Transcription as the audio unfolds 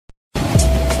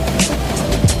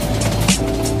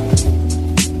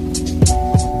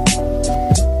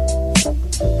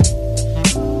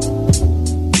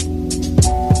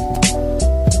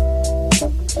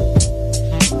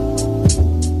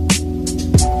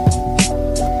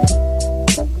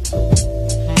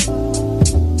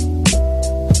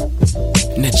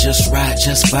just ride,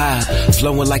 just vibe.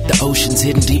 Flowing like the oceans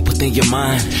hidden deep within your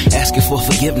mind. Asking for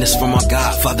forgiveness from our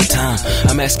God, Father Time.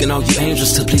 I'm asking all you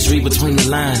angels to please read between the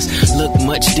lines. Look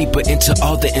much deeper into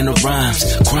all the inner rhymes,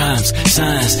 crimes,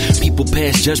 signs. People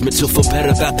pass judgment to feel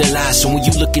better about their lives. So when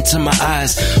you look into my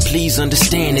eyes, please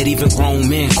understand that even grown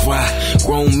men cry.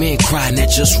 Grown men cry, and that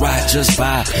just ride, just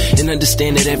vibe. And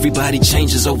understand that everybody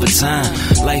changes over time.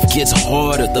 Life gets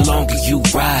harder the longer you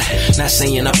ride. Not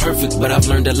saying I'm perfect, but I've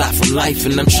learned a lot from life,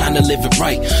 and I'm trying to live it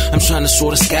right. I'm trying to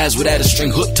soar the skies without a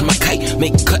string hooked to my kite.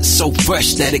 Make cuts so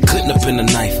fresh that it couldn't have been a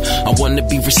knife. I wanna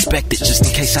be respected just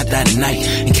in case I die tonight.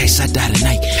 In case I die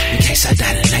tonight. In case I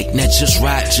die tonight. Now just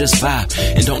ride, just vibe.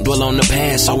 And don't dwell on the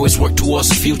past. Always work towards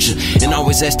the future. And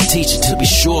always ask the teacher to be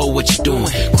sure of what you're doing.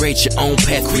 Create your own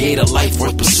path, create a life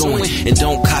worth pursuing. And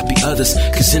don't copy others,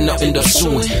 cause then they'll end up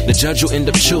suing. The judge will end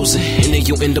up choosing, and then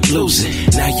you'll end up losing.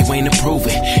 Now you ain't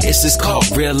improving. It's just called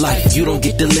real life. You don't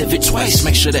get to live it twice.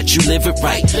 Make sure that you live it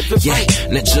right. Yeah,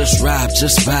 now just ride,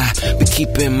 just vibe. But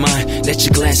keep in mind that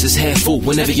your glass is half full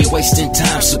whenever you're wasting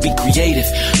time. So be creative.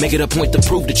 Make it a point to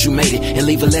prove that you made it, and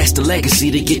leave a lasting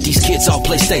legacy to get these kids off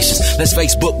PlayStations. Let's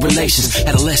Facebook relations.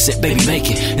 Adolescent, baby, make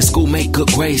it. In school, make good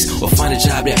grades, or find a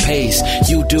job that pays.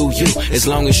 You do you, as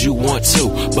long as you want to.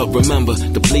 But remember,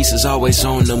 the police is always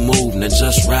on the move. Now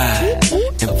just ride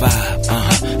and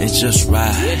vibe, and just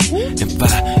ride and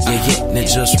vibe. Yeah, now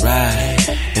just ride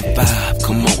and vibe.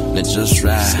 Come on, now just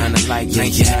ride.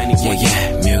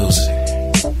 Yeah, music.